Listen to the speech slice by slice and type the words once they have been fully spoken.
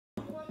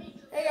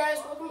Hey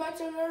guys, welcome back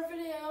to another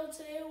video.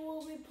 Today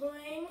we'll be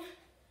playing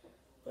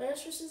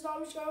Plants vs.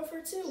 Zombies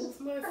gw2 with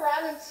my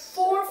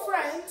 4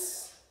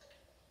 friends.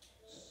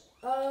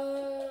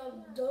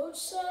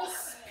 gw2,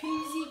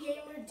 PZ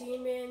Gamer,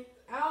 Demon,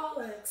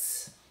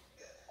 Alex.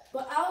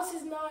 But Alex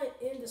is not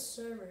in the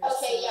server.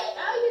 Okay, yeah,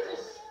 now you're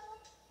just...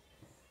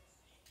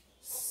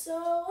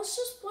 So, let's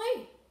just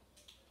play.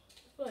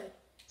 Play.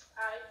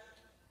 Alright.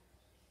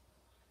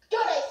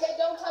 Good, I said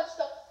don't touch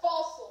the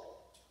fossil.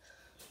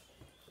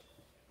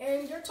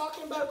 And they're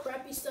talking about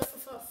crappy stuff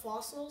about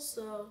fossils,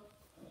 so...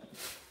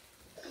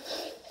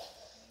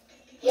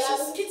 Yeah,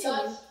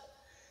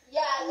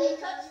 they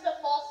touched the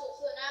fossil,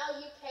 so now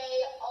you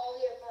pay all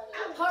your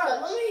money. Hold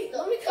on,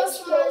 let me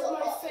customize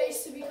my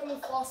face to become a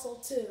fossil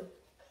too.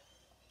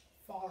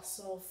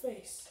 Fossil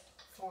face.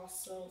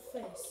 Fossil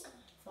face.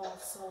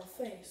 Fossil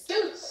face.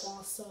 Dude!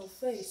 Fossil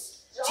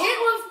face. Chant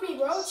with me,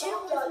 bro.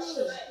 Chant with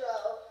me.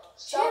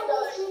 Chant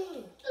with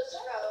me.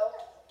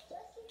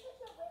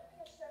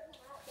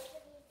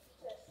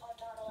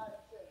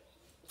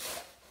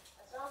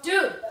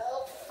 Dude!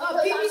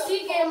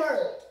 PVZ Gamer!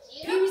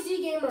 PVZ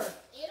Gamer!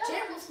 Do you know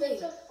how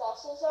expensive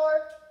fossils are?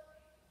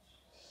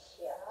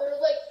 Yeah.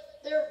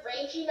 They're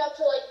ranging up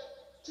to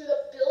to the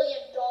 $1 billion.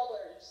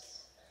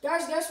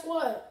 Guys, guess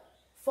what?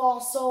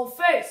 Fossil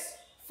face!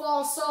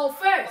 Fossil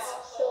face!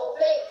 Fossil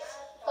face!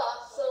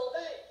 Fossil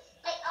face!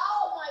 Hey,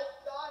 oh my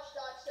gosh,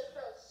 Dr.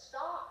 Pro,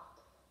 stop!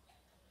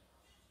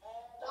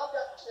 Stop,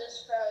 Dr.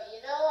 Pro,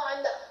 you know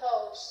I'm the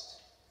host.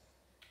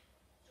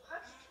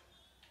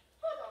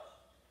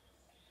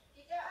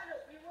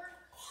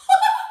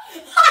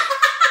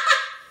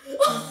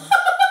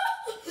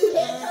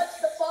 Can't touch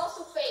the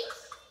fossil face.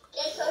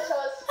 Can't touch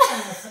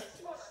us.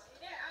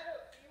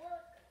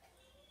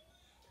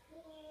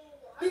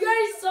 You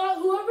guys saw,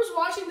 whoever's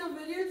watching the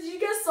video, did you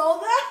guys saw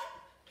that?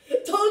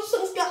 Those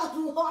just got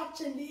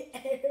launched in the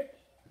air.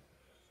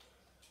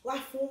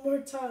 Laugh one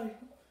more time.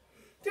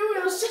 Dude,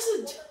 it was just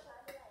a...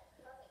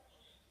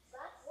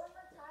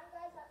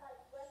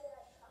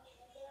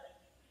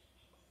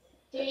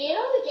 Dude, you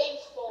know the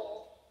game's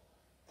full.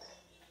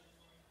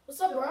 What's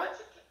up, bro?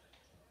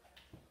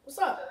 What's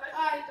up?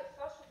 Hi.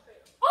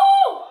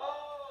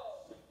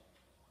 Oh!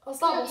 Oh,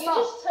 stop, Dude, stop.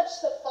 You just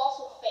touched the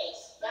fossil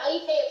face. Now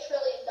you pay $1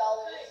 trillion.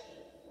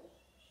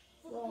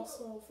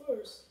 Fossil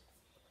first.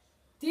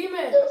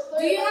 Demon,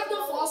 do you have the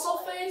fossil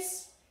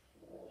face?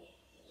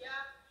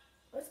 Yeah.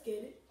 Let's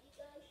get it.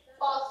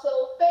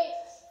 Fossil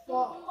face.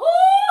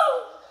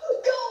 Oh!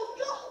 Go!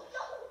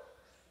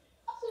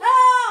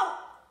 Help!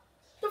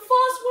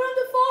 One of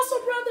the fossil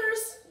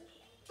brothers.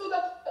 Booga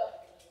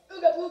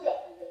booga.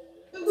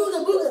 Booga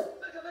booga.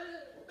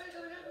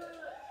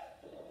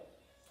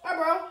 Hi,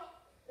 bro.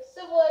 The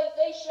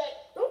civilization.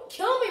 Don't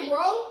kill me,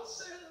 bro.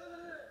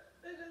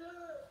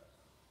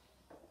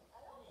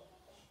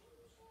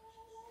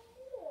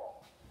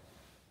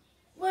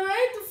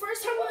 The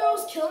first time when I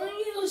was killing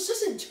you, it was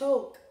just a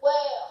joke.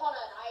 Wait, hold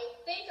on. I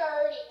think I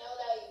already know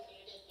that you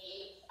muted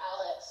me,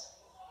 Alex.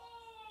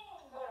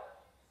 Hold on.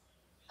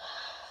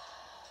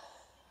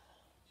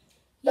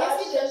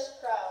 Yes, you did.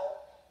 Pro.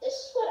 This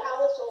is what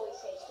Alex always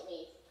says to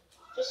me.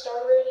 Just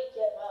already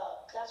give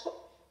up. That's what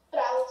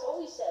Alex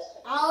always says to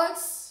me.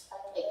 Alex?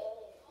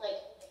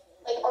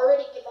 Like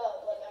already give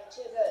up. Like I'm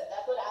too good.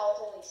 That's what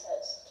Alex always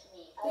says to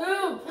me.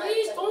 Dude,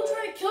 please don't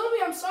try to kill me.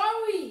 I'm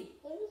sorry.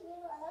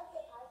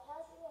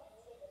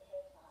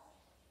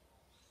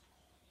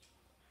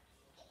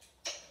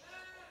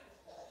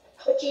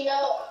 But you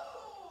know,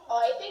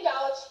 I think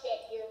Alex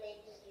can't hear me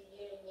because he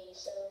muted me,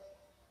 so.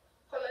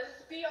 Hold on,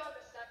 let's be on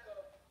the second.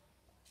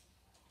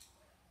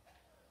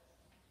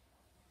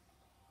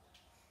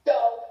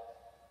 Go.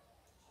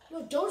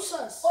 No, don't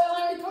sus. Wait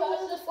on, Become one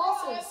of the I have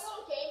fossils. a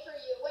little game for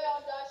you. Wait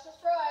on, Dutch. Just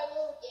bro, I have a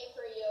little game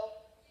for you.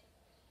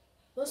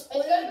 Let's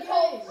play It's gonna the be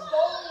called game.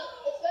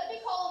 It's gonna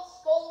be called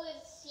Skull and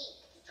Seek.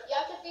 You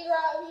have to figure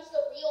out who's the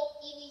real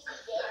PVZ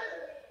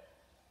gamer.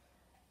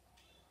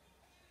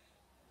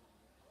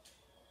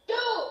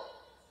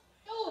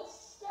 Dude,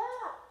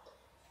 stop.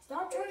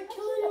 Stop trying to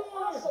kill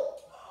anyone.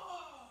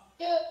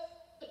 Dude,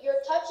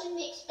 you're touching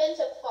the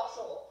expensive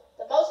fossil.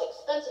 The most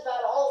expensive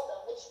out of all of them,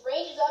 which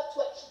ranges up to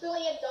 $1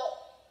 trillion.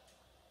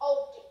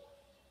 Oh, dude.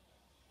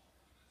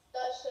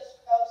 That's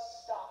just gross.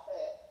 Stop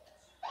it.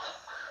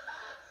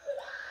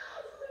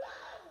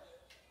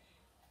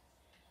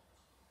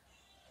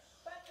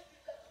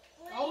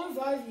 I'll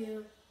revive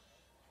you.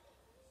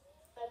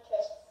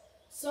 Okay.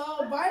 So,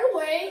 by the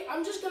way,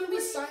 I'm just going to be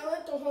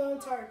silent the whole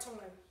entire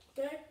time.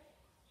 Okay?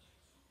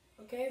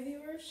 Okay,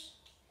 viewers?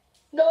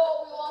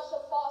 No, we lost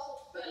a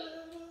fossil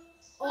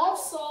face.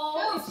 Also,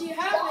 No, if you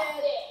stop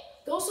haven't,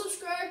 it. go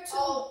subscribe to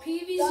Oh,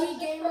 PVZ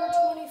Gamer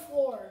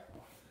 24.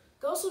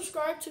 Go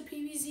subscribe to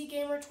PVZ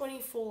Gamer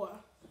 24.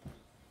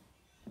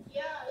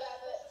 Yeah,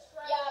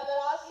 but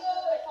also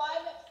if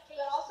I'm,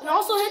 And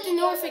also hit the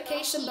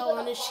notification bell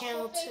on this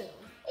channel too.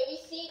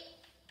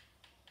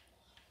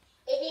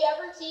 If you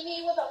ever see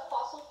me with a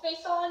fossil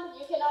face on,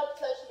 you cannot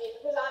touch me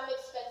because I'm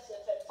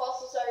expensive and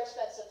fossils are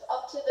expensive.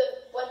 Up to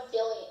the 1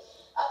 billion.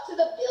 Up to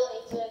the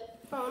billions. And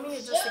Oh, let me me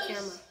adjust the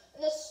camera.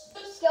 And the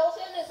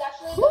skeleton is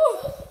actually the Whew.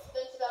 most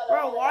expensive out of Bro,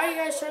 all the why are you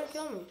guys dinosaurs. trying to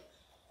kill me?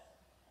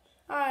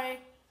 Hi.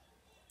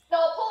 No,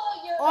 pull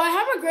out your... Oh, I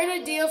have a great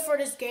idea for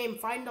this game.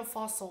 Find a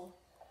fossil.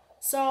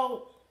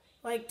 So,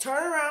 like,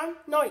 turn around.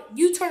 No,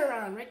 you turn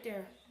around right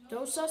there.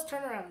 Those us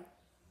turn around.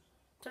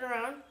 Turn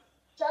around.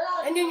 Turn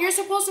on And then you're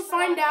supposed to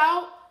find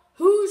out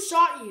who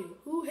shot you.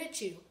 Who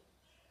hit you.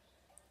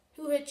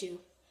 Who hit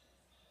you.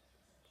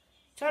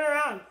 Turn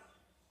around.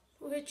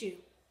 Who hit you?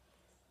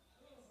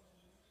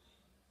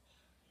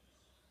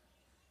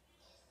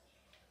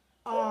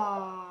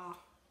 Ah.